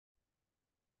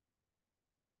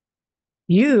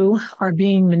You are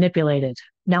being manipulated.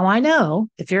 Now, I know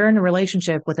if you're in a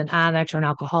relationship with an addict or an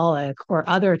alcoholic or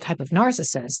other type of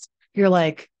narcissist, you're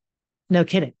like, no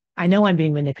kidding. I know I'm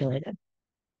being manipulated.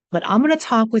 But I'm going to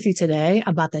talk with you today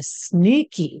about the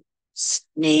sneaky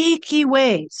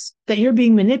ways that you're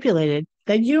being manipulated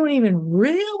that you don't even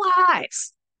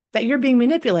realize that you're being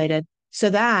manipulated so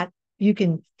that you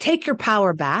can take your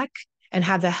power back and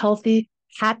have the healthy,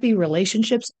 happy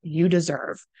relationships you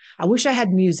deserve. I wish I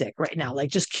had music right now.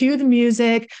 Like just cue the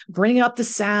music, bring up the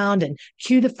sound and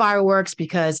cue the fireworks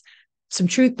because some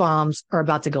truth bombs are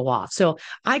about to go off. So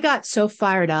I got so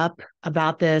fired up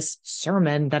about this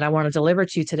sermon that I want to deliver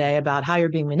to you today about how you're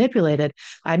being manipulated.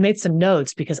 I made some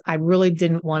notes because I really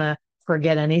didn't want to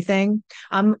forget anything.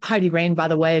 I'm Heidi Rain, by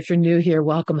the way. If you're new here,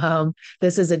 welcome home.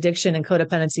 This is Addiction and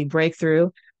Codependency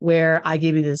Breakthrough, where I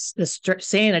give you this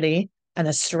sanity and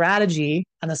a strategy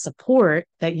and a support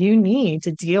that you need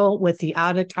to deal with the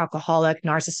addict, alcoholic,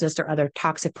 narcissist, or other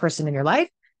toxic person in your life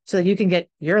so that you can get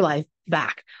your life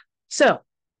back. So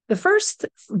the first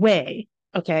way,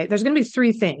 okay, there's going to be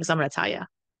three things I'm going to tell you.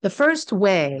 The first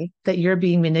way that you're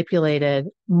being manipulated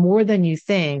more than you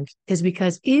think is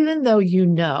because even though you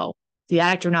know the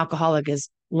addict or an alcoholic is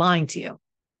lying to you,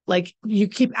 like you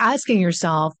keep asking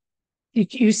yourself,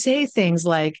 you say things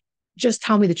like, just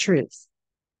tell me the truth.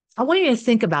 I want you to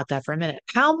think about that for a minute.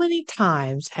 How many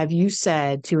times have you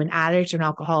said to an addict or an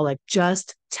alcoholic,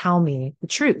 just tell me the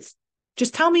truth?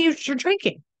 Just tell me you're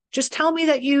drinking. Just tell me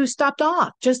that you stopped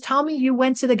off. Just tell me you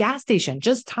went to the gas station.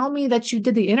 Just tell me that you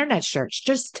did the internet search.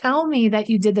 Just tell me that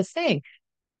you did the thing.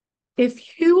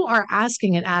 If you are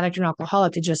asking an addict or an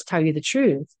alcoholic to just tell you the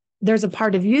truth, there's a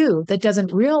part of you that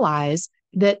doesn't realize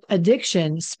that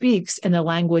addiction speaks in the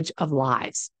language of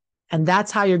lies. And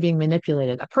that's how you're being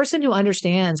manipulated. A person who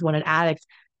understands when an addict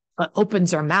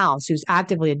opens their mouth, who's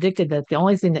actively addicted, that the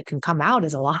only thing that can come out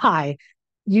is a lie,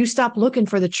 you stop looking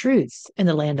for the truth in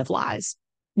the land of lies.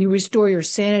 You restore your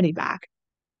sanity back.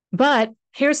 But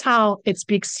here's how it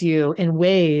speaks to you in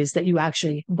ways that you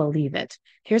actually believe it.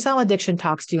 Here's how addiction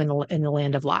talks to you in the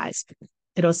land of lies.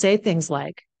 It'll say things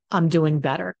like, I'm doing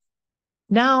better.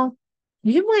 Now,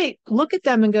 you might look at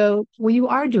them and go, well, you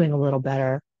are doing a little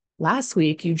better. Last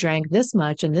week you drank this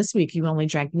much, and this week you only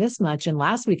drank this much, and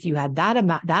last week you had that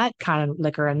amount, that kind of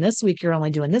liquor, and this week you're only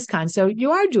doing this kind. So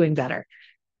you are doing better.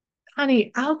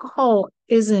 Honey, alcohol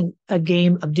isn't a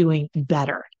game of doing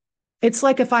better. It's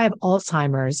like if I have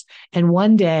Alzheimer's and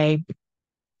one day,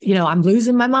 I'm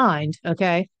losing my mind.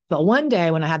 Okay. But one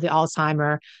day when I have the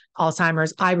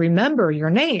Alzheimer's, I remember your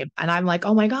name and I'm like,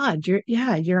 oh my God,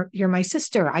 you're my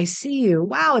sister. I see you.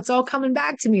 Wow. It's all coming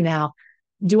back to me now.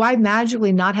 Do I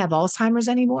magically not have Alzheimer's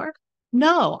anymore?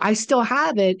 No, I still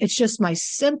have it. It's just my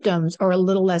symptoms are a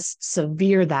little less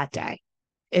severe that day.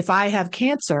 If I have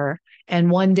cancer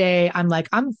and one day I'm like,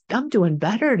 I'm doing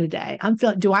better today.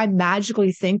 Do I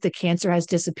magically think the cancer has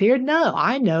disappeared? No,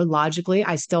 I know logically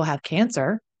I still have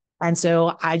cancer. And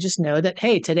so I just know that,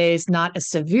 hey, today is not as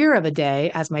severe of a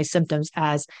day as my symptoms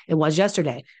as it was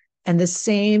yesterday. And the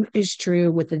same is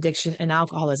true with addiction and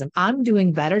alcoholism. I'm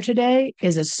doing better today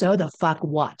is a so the fuck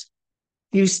what?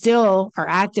 You still are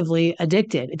actively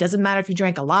addicted. It doesn't matter if you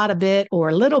drank a lot of it or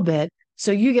a little bit.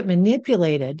 So you get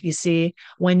manipulated, you see,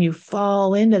 when you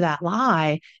fall into that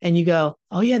lie and you go,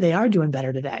 oh, yeah, they are doing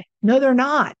better today. No, they're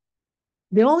not.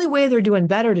 The only way they're doing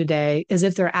better today is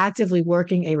if they're actively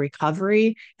working a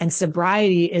recovery, and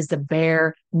sobriety is the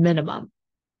bare minimum.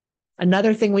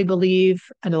 Another thing we believe,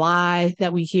 a lie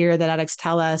that we hear that addicts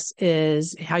tell us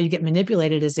is how you get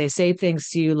manipulated is they say things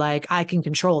to you like, I can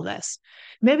control this.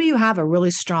 Maybe you have a really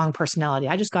strong personality.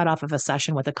 I just got off of a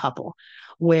session with a couple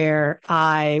where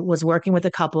I was working with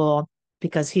a couple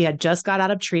because he had just got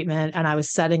out of treatment and I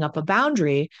was setting up a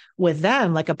boundary with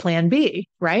them, like a plan B,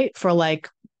 right? For like,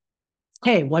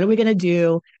 hey, what are we going to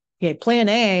do? Okay, plan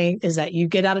A is that you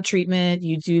get out of treatment,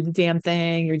 you do the damn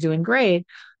thing, you're doing great.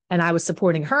 And I was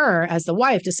supporting her as the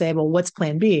wife to say, well, what's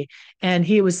plan B? And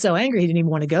he was so angry, he didn't even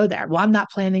want to go there. Well, I'm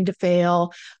not planning to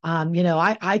fail.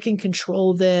 I can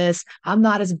control this. I'm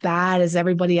not as bad as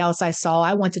everybody else I saw.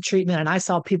 I went to treatment and I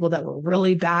saw people that were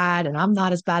really bad and I'm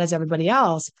not as bad as everybody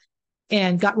else,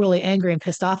 and got really angry and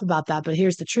pissed off about that. But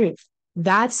here's the truth.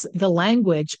 That's the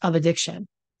language of addiction.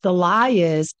 The lie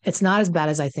is it's not as bad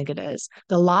as I think it is.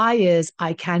 The lie is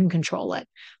I can control it.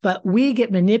 But we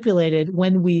get manipulated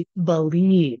when we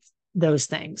believe those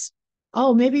things.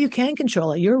 Oh, maybe you can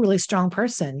control it. You're a really strong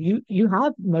person. You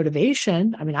have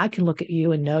motivation. I mean, I can look at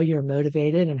you and know you're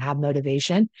motivated and have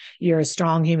motivation. You're a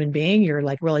strong human being. You're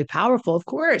like really powerful, of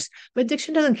course. But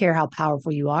addiction doesn't care how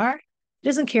powerful you are. It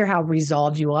doesn't care how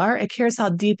resolved you are. It cares how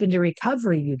deep into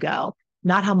recovery you go.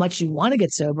 not how much you want to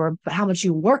get sober, but how much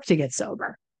you work to get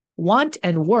sober. Want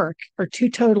and work are two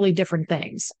totally different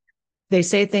things. They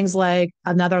say things like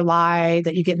another lie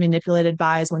that you get manipulated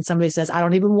by is when somebody says, I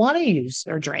don't even want to use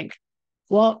or drink.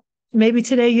 Well, maybe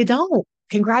today you don't.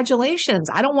 Congratulations.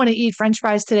 I don't want to eat French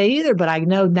fries today either, but I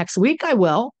know next week I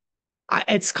will.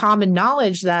 It's common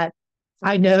knowledge that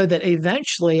I know that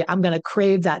eventually I'm going to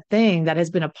crave that thing that has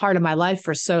been a part of my life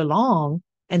for so long.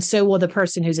 And so will the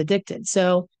person who's addicted.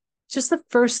 So, just the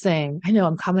first thing, I know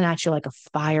I'm coming at you like a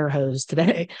fire hose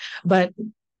today, but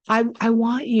I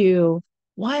want you,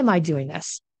 why am I doing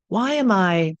this? Why am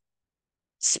I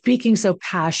speaking so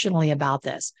passionately about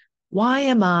this? Why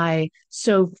am I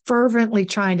so fervently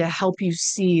trying to help you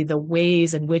see the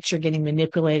ways in which you're getting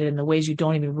manipulated and the ways you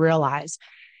don't even realize?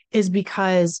 Is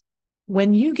because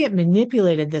when you get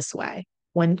manipulated this way,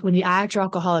 when the addict or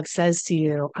alcoholic says to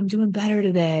you, I'm doing better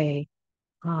today.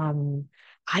 Um,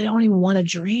 I don't even want to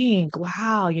drink.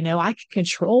 Wow, I can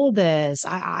control this.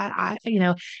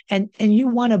 And you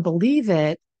want to believe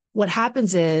it. What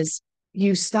happens is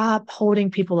you stop holding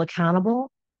people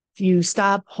accountable. You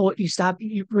stop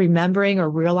remembering or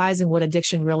realizing what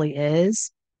addiction really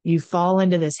is. You fall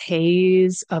into this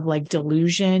haze of like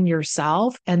delusion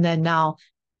yourself. And then now,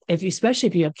 especially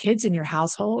if you have kids in your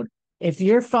household, if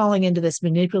you're falling into this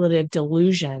manipulative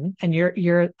delusion and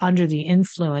you're under the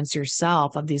influence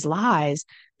yourself of these lies,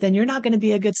 then you're not going to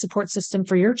be a good support system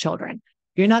for your children.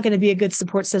 You're not going to be a good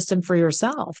support system for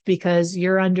yourself because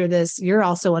you're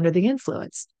also under the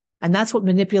influence. And that's what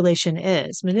manipulation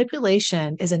is.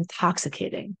 Manipulation is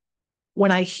intoxicating.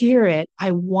 When I hear it,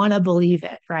 I want to believe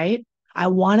it, right? I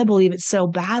want to believe it so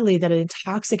badly that it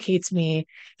intoxicates me.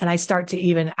 And I start to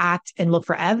even act and look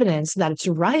for evidence that it's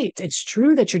right. It's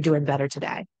true that you're doing better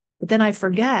today. But then I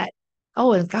forget,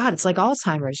 oh, and God, it's like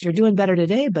Alzheimer's. You're doing better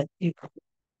today, but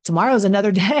tomorrow's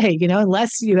another day,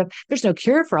 unless there's no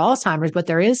cure for Alzheimer's, but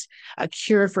there is a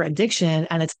cure for addiction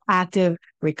and it's active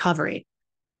recovery.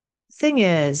 Thing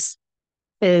is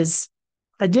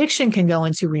addiction can go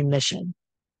into remission.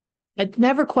 It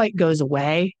never quite goes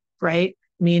away, right?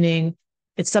 Meaning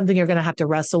it's something you're going to have to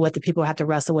wrestle with, the people have to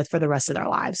wrestle with for the rest of their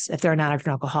lives if they're an addict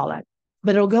or alcoholic.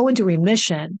 But it'll go into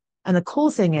remission. And the cool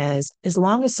thing is, as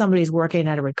long as somebody's working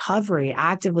at a recovery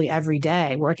actively every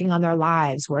day, working on their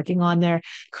lives, working on their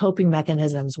coping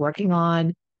mechanisms, working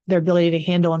on their ability to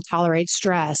handle and tolerate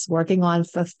stress, working on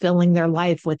fulfilling their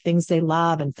life with things they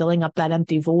love and filling up that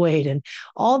empty void and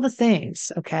all the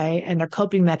things, okay, and their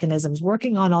coping mechanisms,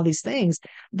 working on all these things,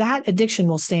 that addiction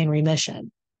will stay in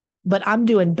remission. But I'm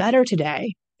doing better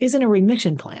today isn't a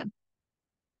remission plan.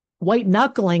 White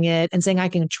knuckling it and saying I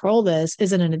can control this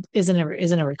isn't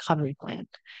a recovery plan.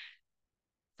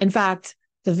 In fact,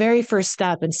 the very first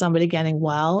step in somebody getting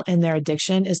well in their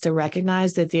addiction is to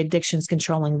recognize that the addiction is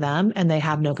controlling them and they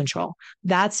have no control.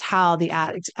 That's how the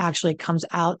addict actually comes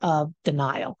out of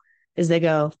denial, is they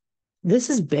go, this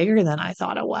is bigger than I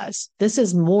thought it was. This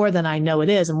is more than I know it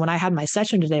is. And when I had my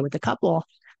session today with the couple,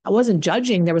 I wasn't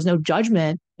judging. There was no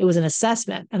judgment. It was an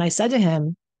assessment. And I said to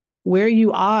him, where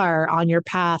you are on your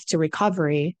path to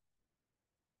recovery,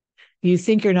 you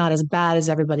think you're not as bad as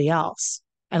everybody else.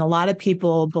 And a lot of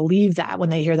people believe that when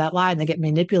they hear that lie and they get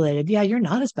manipulated. Yeah, you're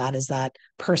not as bad as that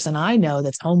person I know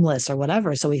that's homeless or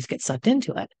whatever. So he gets sucked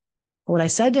into it. What I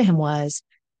said to him was,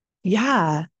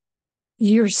 yeah,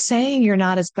 you're saying you're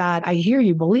not as bad. I hear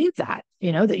you believe that,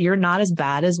 that you're not as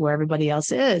bad as where everybody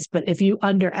else is. But if you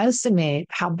underestimate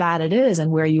how bad it is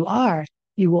and where you are,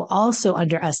 you will also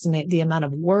underestimate the amount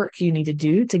of work you need to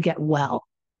do to get well.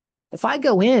 If I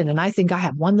go in and I think I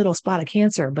have one little spot of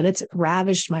cancer, but it's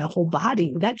ravaged my whole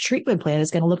body, that treatment plan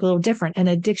is going to look a little different. And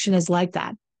addiction is like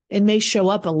that. It may show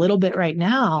up a little bit right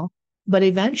now, but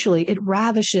eventually it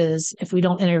ravishes if we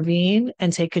don't intervene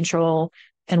and take control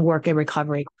and work a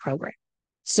recovery program.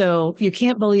 So you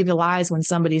can't believe the lies when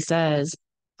somebody says,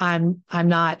 I'm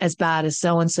not as bad as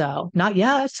so and so. Not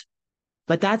yet,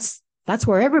 but that's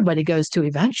where everybody goes to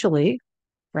eventually,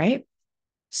 right?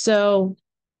 So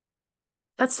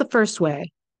that's the first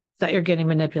way that you're getting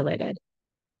manipulated.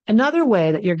 Another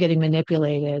way that you're getting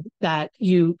manipulated that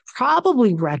you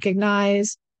probably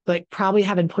recognize, but probably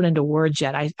haven't put into words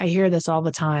yet. I hear this all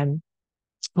the time.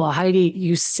 Well, Heidi,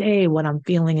 you say what I'm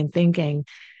feeling and thinking.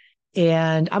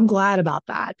 And I'm glad about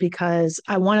that because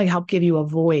I want to help give you a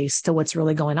voice to what's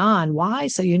really going on. Why?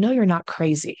 So you're not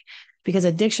crazy, because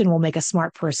addiction will make a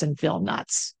smart person feel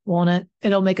nuts, won't it?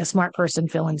 It'll make a smart person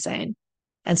feel insane.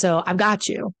 And so I've got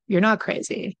you. You're not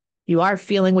crazy. You are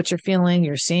feeling what you're feeling.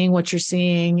 You're seeing what you're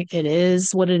seeing. It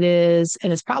is what it is.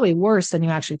 And it's probably worse than you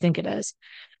actually think it is.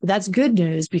 But that's good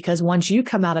news because once you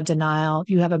come out of denial,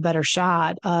 you have a better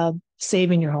shot of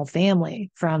saving your whole family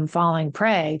from falling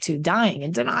prey to dying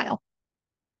in denial.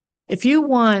 If you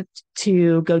want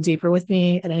to go deeper with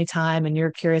me at any time and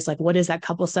you're curious, like, what is that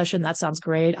couple session? That sounds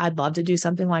great. I'd love to do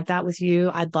something like that with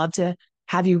you. I'd love to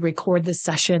have you record this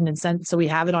session and send so we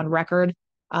have it on record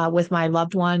with my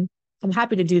loved one. I'm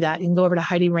happy to do that. You can go over to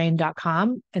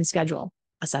HeidiRain.com and schedule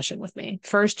a session with me.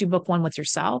 First, you book one with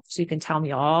yourself so you can tell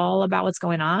me all about what's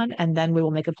going on, and then we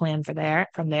will make a plan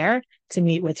from there to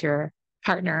meet with your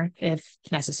partner if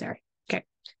necessary. Okay.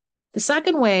 The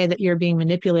second way that you're being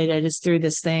manipulated is through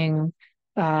this thing,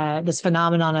 this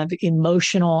phenomenon of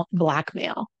emotional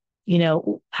blackmail. You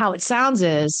know, how it sounds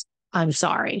is, I'm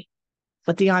sorry.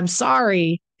 But the I'm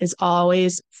sorry is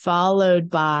always followed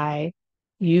by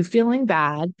you feeling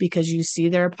bad because you see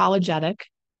they're apologetic,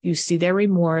 you see their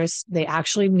remorse, they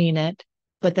actually mean it,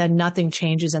 but then nothing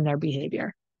changes in their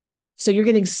behavior. So you're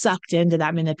getting sucked into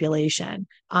that manipulation.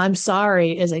 I'm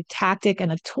sorry is a tactic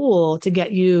and a tool to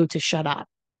get you to shut up,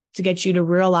 to get you to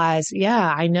realize,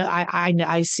 yeah, I know,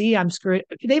 I see I'm screwed.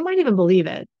 They might even believe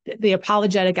it. The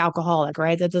apologetic alcoholic,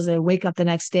 right? That does they wake up the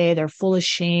next day, they're full of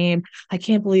shame. I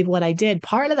can't believe what I did.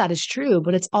 Part of that is true,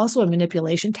 but it's also a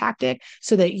manipulation tactic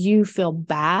so that you feel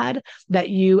bad, that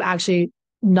you actually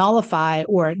nullify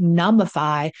or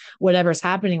numbify whatever's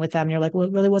happening with them. And you're like, well,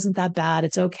 it really wasn't that bad.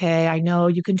 It's okay. I know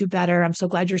you can do better. I'm so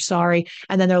glad you're sorry.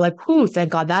 And then they're like, whew,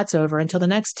 thank God that's over until the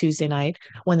next Tuesday night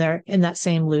when they're in that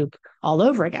same loop all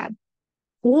over again.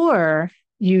 Or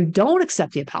you don't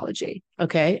accept the apology.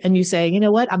 Okay. And you say, you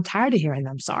know what? I'm tired of hearing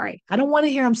I'm sorry. I don't want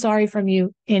to hear I'm sorry from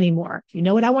you anymore. You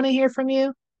know what I want to hear from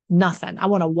you? Nothing. I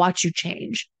want to watch you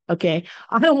change. Okay.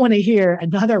 I don't want to hear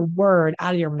another word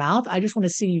out of your mouth. I just want to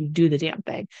see you do the damn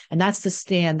thing. And that's the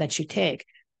stand that you take.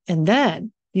 And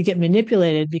then you get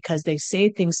manipulated because they say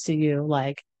things to you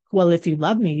like, well, if you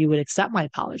love me, you would accept my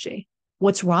apology.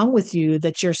 What's wrong with you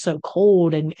that you're so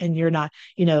cold and you're not,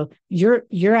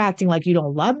 you're acting like you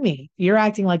don't love me. You're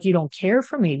acting like you don't care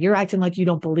for me. You're acting like you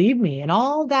don't believe me. And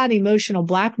all that emotional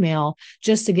blackmail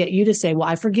just to get you to say, well,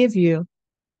 I forgive you.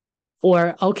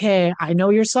 Or, okay, I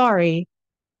know you're sorry.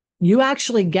 You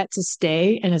actually get to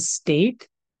stay in a state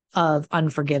of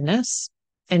unforgiveness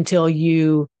until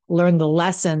you learn the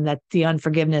lesson that the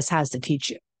unforgiveness has to teach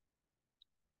you.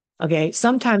 Okay.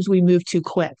 Sometimes we move too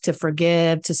quick to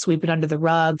forgive, to sweep it under the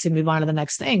rug, to move on to the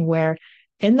next thing, where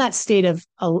in that state of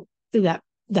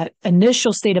that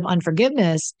initial state of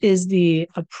unforgiveness is the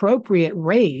appropriate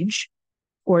rage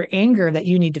or anger that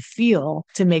you need to feel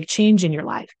to make change in your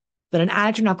life. But an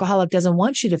addict or an alcoholic doesn't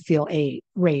want you to feel a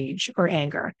rage or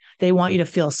anger. They want you to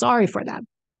feel sorry for them.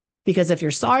 Because if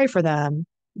you're sorry for them,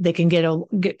 they can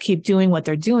keep doing what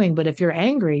they're doing. But if you're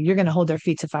angry, you're going to hold their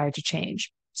feet to fire to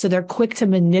change. So they're quick to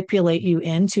manipulate you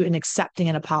into an accepting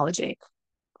an apology.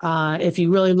 If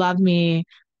you really love me,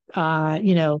 but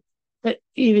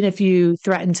even if you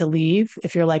threaten to leave,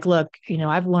 if you're like, look,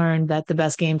 I've learned that the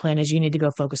best game plan is you need to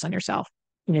go focus on yourself.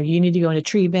 You need to go into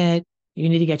treatment. You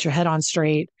need to get your head on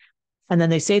straight. And then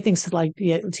they say things like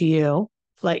to you,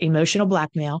 like emotional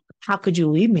blackmail. How could you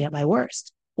leave me at my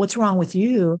worst? What's wrong with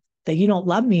you that you don't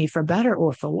love me for better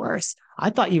or for worse? I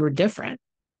thought you were different.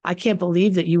 I can't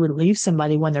believe that you would leave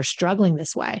somebody when they're struggling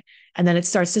this way. And then it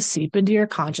starts to seep into your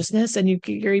consciousness and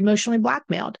you're emotionally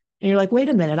blackmailed. And you're like, wait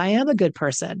a minute, I am a good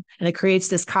person. And it creates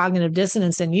this cognitive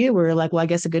dissonance in you where you're like, well, I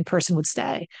guess a good person would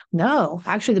stay. No,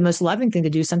 actually, the most loving thing to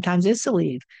do sometimes is to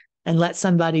leave and let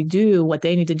somebody do what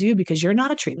they need to do because you're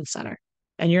not a treatment center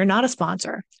and you're not a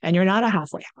sponsor and you're not a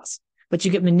halfway house. But you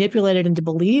get manipulated into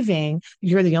believing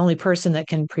you're the only person that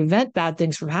can prevent bad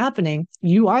things from happening.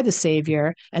 You are the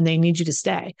savior and they need you to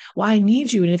stay. Well, I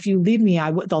need you. And if you leave me,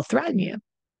 they'll threaten you.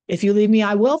 If you leave me,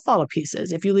 I will fall to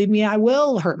pieces. If you leave me, I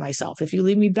will hurt myself. If you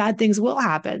leave me, bad things will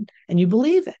happen. And you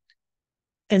believe it.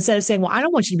 Instead of saying, well, I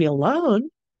don't want you to be alone.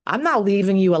 I'm not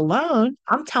leaving you alone.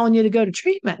 I'm telling you to go to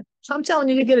treatment. I'm telling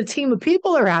you to get a team of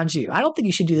people around you. I don't think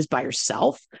you should do this by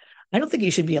yourself. I don't think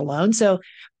you should be alone. So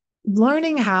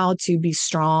learning how to be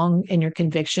strong in your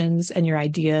convictions and your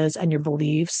ideas and your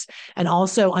beliefs, and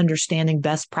also understanding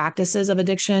best practices of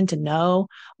addiction to know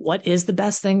what is the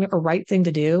best thing or right thing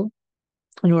to do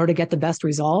in order to get the best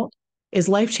result is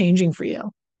life-changing for you.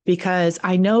 Because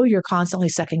I know you're constantly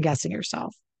second guessing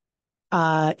yourself.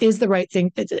 Is the right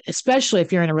thing, especially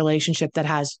if you're in a relationship that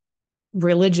has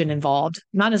religion involved,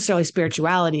 not necessarily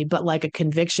spirituality, but like a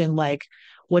conviction, like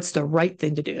what's the right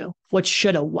thing to do? What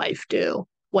should a wife do?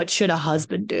 What should a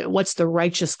husband do? What's the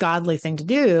righteous, godly thing to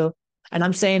do? And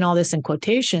I'm saying all this in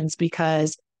quotations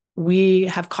because we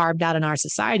have carved out in our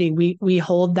society, we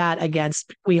hold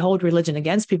religion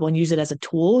against people and use it as a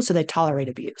tool so they tolerate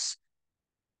abuse.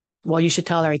 Well, you should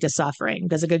tolerate the suffering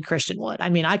because a good Christian would. I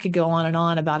mean, I could go on and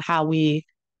on about how we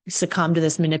succumb to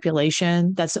this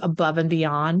manipulation that's above and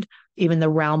beyond even the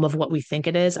realm of what we think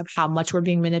it is, of how much we're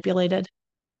being manipulated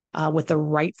with the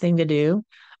right thing to do.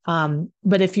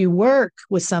 But if you work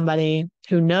with somebody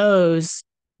who knows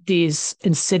these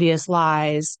insidious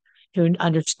lies, who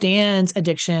understands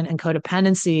addiction and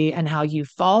codependency and how you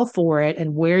fall for it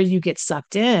and where you get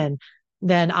sucked in,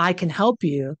 then I can help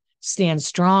you stand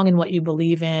strong in what you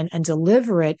believe in and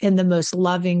deliver it in the most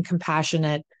loving,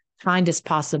 compassionate, kindest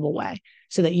possible way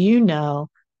so that you know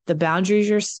the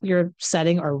boundaries you're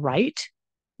setting are right,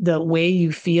 the way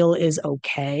you feel is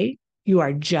okay, you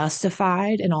are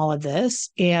justified in all of this,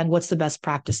 and what's the best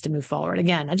practice to move forward.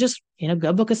 Again, I just,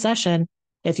 go book a session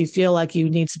if you feel like you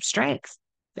need some strength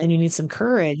and you need some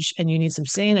courage and you need some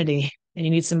sanity and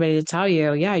you need somebody to tell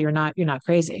you, yeah, you're not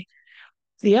crazy.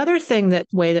 The other thing, that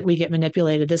way that we get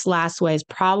manipulated, this last way is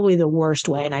probably the worst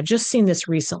way, and I've just seen this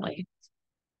recently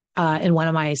in one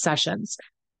of my sessions.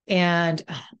 And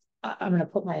I'm going to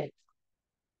put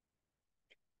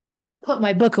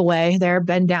my book away there,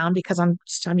 bend down, because I'm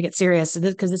just trying to get serious.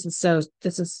 Because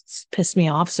this has pissed me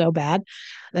off so bad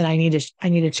that I need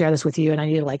to share this with you, and I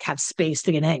need to like have space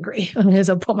to get angry.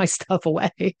 So put my stuff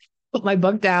away, put my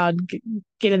book down,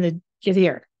 get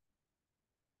here.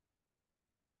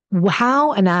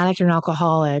 How an addict or an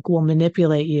alcoholic will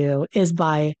manipulate you is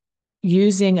by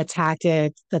using a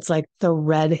tactic that's like the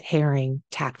red herring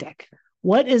tactic.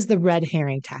 What is the red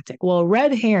herring tactic? Well, a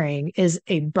red herring is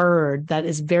a bird that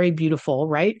is very beautiful,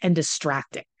 right? And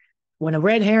distracting. When a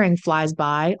red herring flies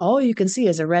by, all you can see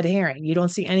is a red herring. You don't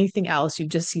see anything else. You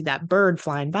just see that bird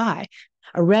flying by.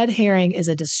 A red herring is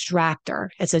a distractor.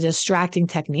 It's a distracting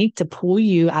technique to pull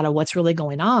you out of what's really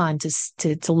going on,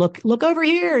 to look over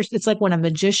here. It's like when a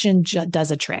magician does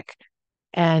a trick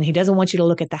and he doesn't want you to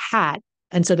look at the hat.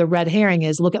 And so the red herring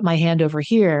is, look at my hand over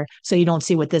here so you don't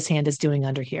see what this hand is doing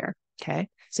under here. Okay.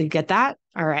 So you get that?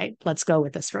 All right, let's go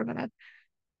with this for a minute.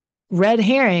 Red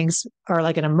herrings are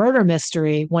like in a murder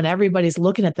mystery when everybody's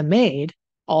looking at the maid.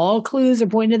 All clues are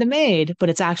pointing to the maid, but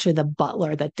it's actually the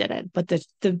butler that did it. But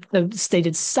they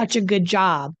did such a good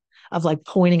job of like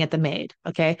pointing at the maid.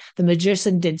 Okay. The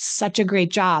magician did such a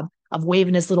great job of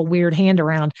waving his little weird hand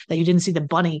around that you didn't see the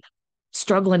bunny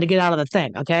struggling to get out of the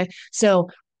thing. Okay. So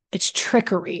it's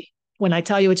trickery. When I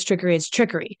tell you it's trickery, it's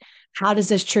trickery. How does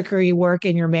this trickery work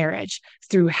in your marriage?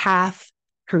 Through half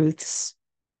truths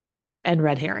and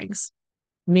red herrings.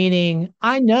 Meaning,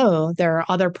 I know there are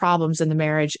other problems in the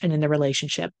marriage and in the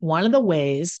relationship. One of the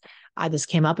ways, this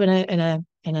came up in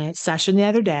a session the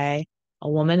other day. A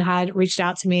woman had reached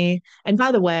out to me, and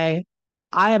by the way,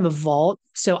 I am a vault,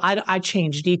 so I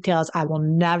change details. I will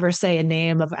never say a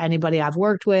name of anybody I've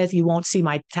worked with. You won't see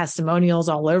my testimonials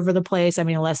all over the place. I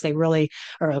mean, unless they really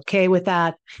are okay with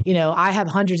that. I have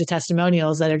hundreds of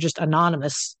testimonials that are just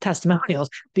anonymous testimonials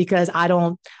because I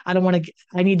don't want to.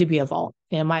 I need to be a vault.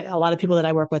 A lot of people that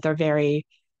I work with are very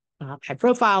high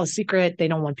profile, secret. They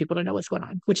don't want people to know what's going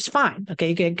on, which is fine.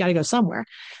 Okay, you got to go somewhere,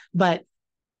 but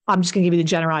I'm just going to give you the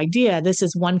general idea. This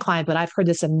is one client, but I've heard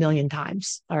this a million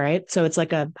times. All right. So it's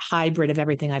like a hybrid of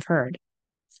everything I've heard,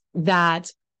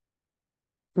 that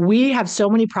we have so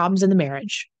many problems in the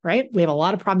marriage, right? We have a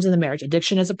lot of problems in the marriage.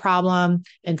 Addiction is a problem,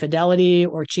 infidelity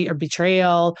or cheat or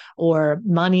betrayal or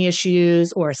money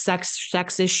issues or sex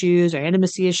issues or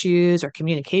intimacy issues or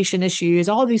communication issues.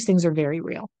 All of these things are very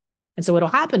real. And so what'll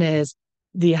happen is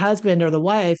the husband or the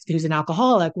wife who's an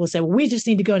alcoholic will say, well, we just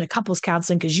need to go into couples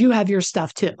counseling because you have your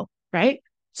stuff too, right?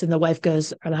 So the wife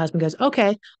goes, or the husband goes,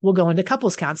 okay, we'll go into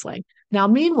couples counseling. Now,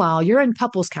 meanwhile, you're in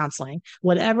couples counseling,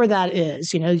 whatever that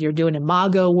is. You're doing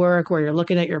imago work where you're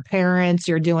looking at your parents,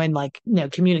 you're doing like,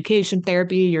 communication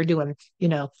therapy, you're doing,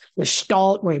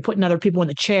 Gestalt where you're putting other people in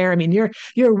the chair. I mean, you're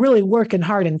really working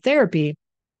hard in therapy.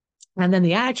 And then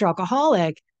the addict or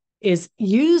alcoholic is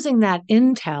using that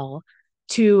intel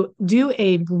to do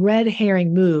a red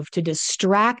herring move to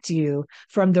distract you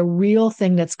from the real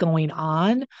thing that's going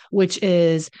on, which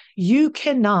is you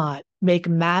cannot make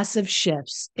massive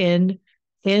shifts in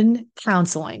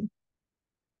counseling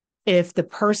if the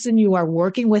person you are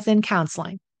working with in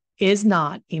counseling is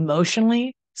not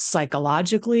emotionally,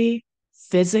 psychologically,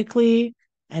 physically,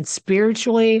 and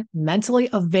spiritually, mentally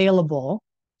available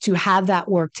to have that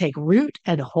work take root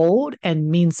and hold and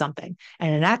mean something.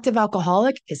 And an active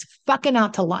alcoholic is fucking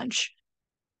out to lunch.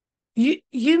 You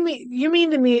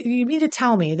mean to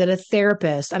tell me that a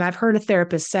therapist, and I've heard a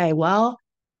therapist say, well,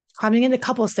 coming into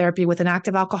couples therapy with an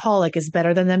active alcoholic is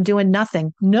better than them doing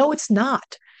nothing. No, it's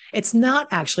not. It's not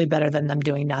actually better than them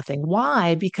doing nothing.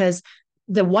 Why? Because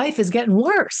the wife is getting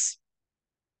worse.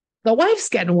 The wife's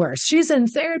getting worse. She's in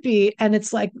therapy. And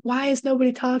it's like, why is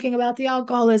nobody talking about the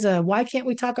alcoholism? Why can't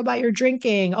we talk about your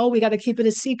drinking? Oh, we got to keep it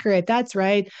a secret. That's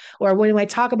right. Or when I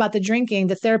talk about the drinking,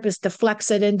 the therapist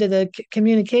deflects it into the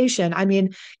communication. I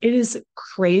mean, it is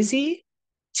crazy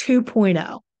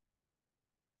 2.0.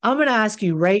 I'm going to ask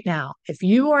you right now, if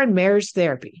you are in marriage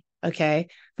therapy, okay,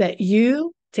 that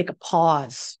you take a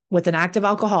pause with an active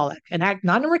alcoholic,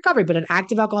 not in recovery, but an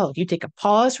active alcoholic. You take a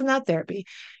pause from that therapy.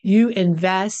 You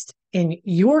invest in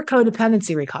your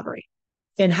codependency recovery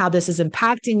and how this is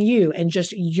impacting you and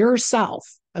just yourself.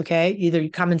 Okay. Either you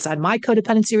come inside my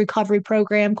codependency recovery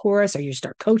program course or you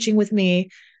start coaching with me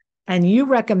and you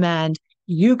recommend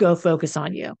you go focus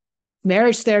on you.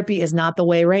 Marriage therapy is not the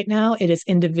way right now. It is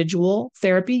individual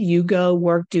therapy. You go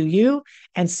work, do you,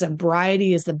 and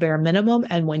sobriety is the bare minimum.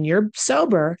 And when you're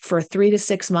sober for 3 to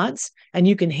 6 months and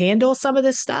you can handle some of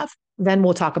this stuff, then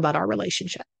we'll talk about our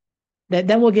relationship.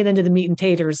 Then we'll get into the meat and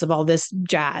taters of all this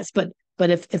jazz. But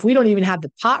if we don't even have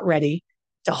the pot ready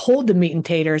to hold the meat and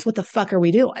taters, what the fuck are we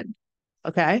doing?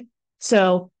 Okay.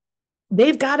 So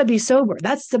they've got to be sober.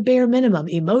 That's the bare minimum,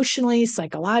 emotionally,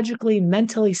 psychologically,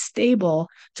 mentally stable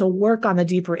to work on the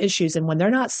deeper issues. And when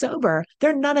they're not sober,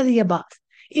 they're none of the above.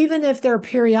 Even if they're a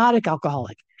periodic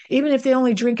alcoholic, even if they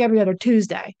only drink every other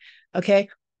Tuesday, okay?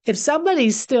 If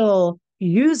somebody's still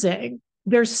using,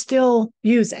 they're still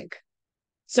using.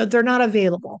 So they're not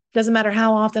available. Doesn't matter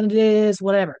how often it is,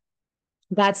 whatever.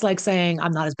 That's like saying,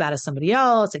 I'm not as bad as somebody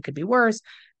else. It could be worse.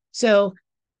 So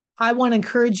I want to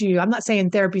encourage you. I'm not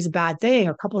saying therapy is a bad thing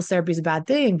or couples therapy is a bad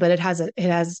thing, but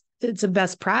it's a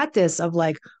best practice of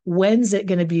like, when's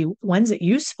it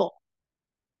useful?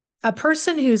 A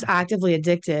person who's actively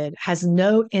addicted has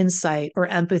no insight or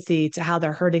empathy to how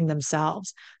they're hurting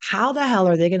themselves. How the hell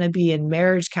are they going to be in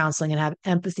marriage counseling and have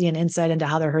empathy and insight into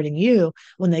how they're hurting you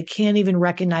when they can't even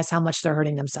recognize how much they're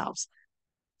hurting themselves?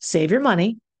 Save your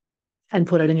money and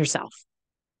put it in yourself.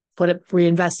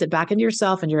 Reinvest it back into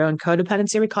yourself and your own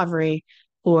codependency recovery,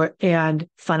 and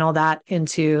funnel that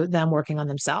into them working on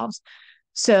themselves.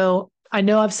 So I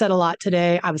know I've said a lot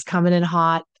today. I was coming in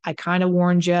hot. I kind of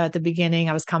warned you at the beginning.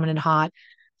 I was coming in hot,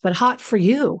 but hot for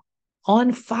you,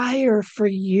 on fire for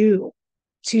you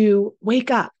to wake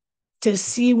up, to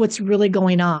see what's really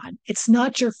going on. It's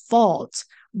not your fault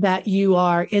that you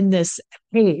are in this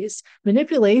haze.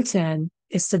 Manipulation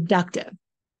is seductive.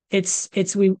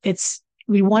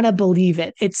 We want to believe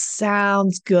it. It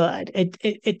sounds good.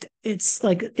 It's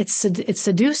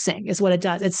seducing is what it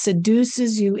does. It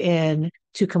seduces you in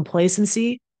to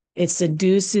complacency. It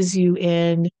seduces you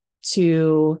in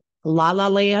to la la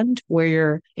land where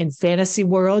you're in fantasy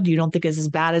world. You don't think it's as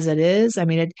bad as it is. I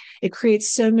mean, it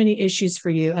creates so many issues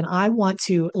for you. And I want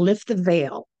to lift the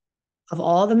veil of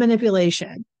all the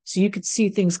manipulation so you could see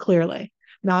things clearly.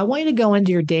 Now, I want you to go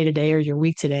into your day to day or your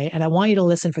week today, and I want you to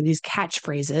listen for these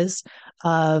catchphrases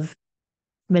of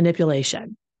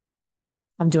manipulation.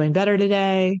 I'm doing better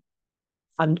today.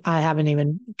 I haven't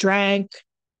even drank.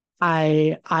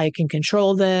 I can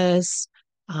control this.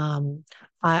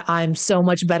 I'm so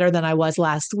much better than I was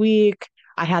last week.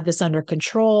 I had this under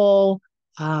control.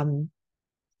 You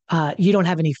don't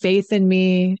have any faith in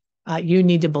me. You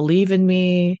need to believe in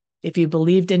me. If you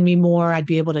believed in me more, I'd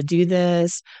be able to do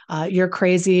this. You're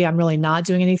crazy. I'm really not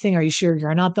doing anything. Are you sure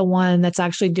you're not the one that's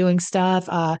actually doing stuff?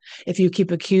 If you keep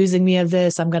accusing me of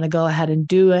this, I'm going to go ahead and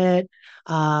do it.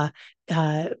 Uh,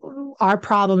 uh, our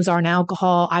problems aren't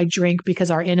alcohol. I drink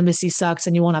because our intimacy sucks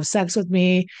and you won't have sex with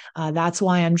me. That's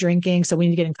why I'm drinking. So we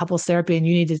need to get in couples therapy and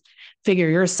you need to figure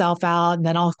yourself out and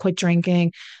then I'll quit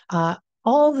drinking.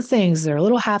 All the things that are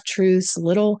little half truths,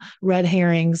 little red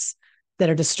herrings that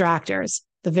are distractors.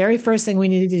 The very first thing we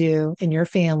need to do in your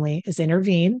family is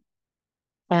intervene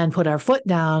and put our foot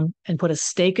down and put a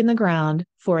stake in the ground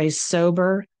for a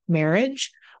sober marriage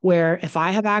where if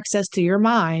I have access to your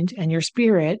mind and your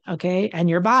spirit, okay, and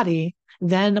your body,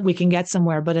 then we can get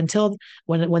somewhere. But until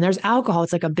when there's alcohol,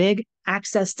 it's like a big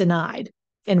access denied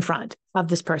in front of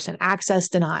this person, access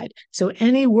denied. So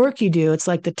any work you do, it's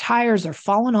like the tires are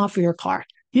falling off of your car.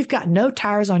 You've got no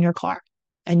tires on your car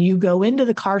and you go into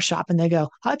the car shop and they go,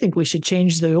 I think we should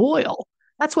change the oil.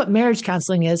 That's what marriage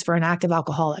counseling is for an active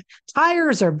alcoholic.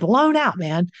 Tires are blown out,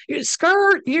 man.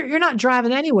 You're not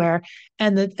driving anywhere.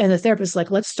 And the therapist is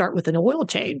like, let's start with an oil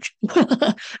change.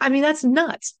 I mean, that's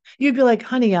nuts. You'd be like,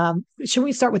 honey, should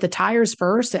we start with the tires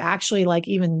first to actually like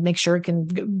even make sure it can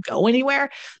go anywhere?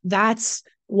 That's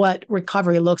what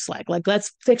recovery looks like. Like,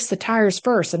 let's fix the tires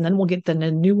first, and then we'll get the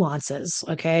nuances,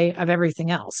 okay, of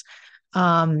everything else.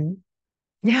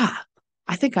 Yeah,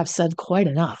 I think I've said quite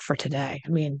enough for today. I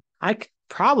mean, I could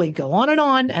probably go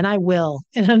on, and I will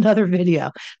in another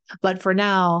video. But for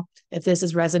now, If this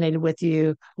has resonated with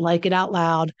you, like it out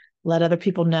loud, let other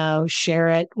people know, share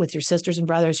it with your sisters and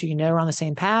brothers who you know are on the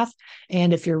same path.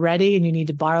 And if you're ready and you need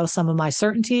to borrow some of my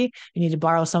certainty, you need to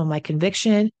borrow some of my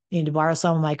conviction, you need to borrow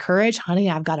some of my courage, honey,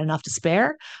 I've got enough to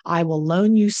spare. I will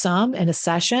loan you some in a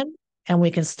session and we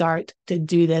can start to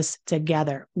do this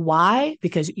together. Why?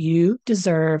 Because you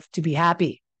deserve to be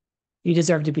happy. You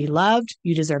deserve to be loved.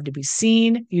 You deserve to be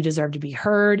seen. You deserve to be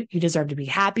heard. You deserve to be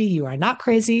happy. You are not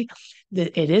crazy.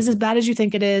 It is as bad as you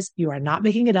think it is. You are not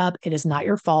making it up. It is not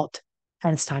your fault.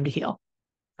 And it's time to heal.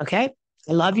 Okay?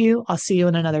 I love you. I'll see you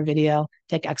in another video.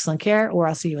 Take excellent care, or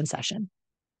I'll see you in session.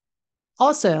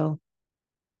 Also,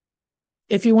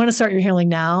 if you want to start your healing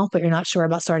now, but you're not sure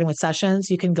about starting with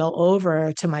sessions, you can go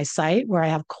over to my site where I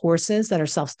have courses that are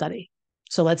self-study.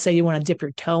 So let's say you want to dip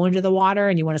your toe into the water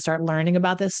and you want to start learning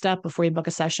about this stuff before you book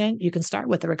a session, you can start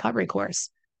with the recovery course,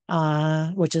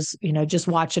 which is, just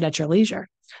watch it at your leisure.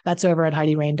 That's over at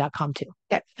HeidiRain.com too.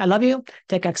 Okay. I love you.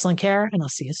 Take excellent care and I'll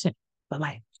see you soon.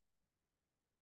 Bye-bye.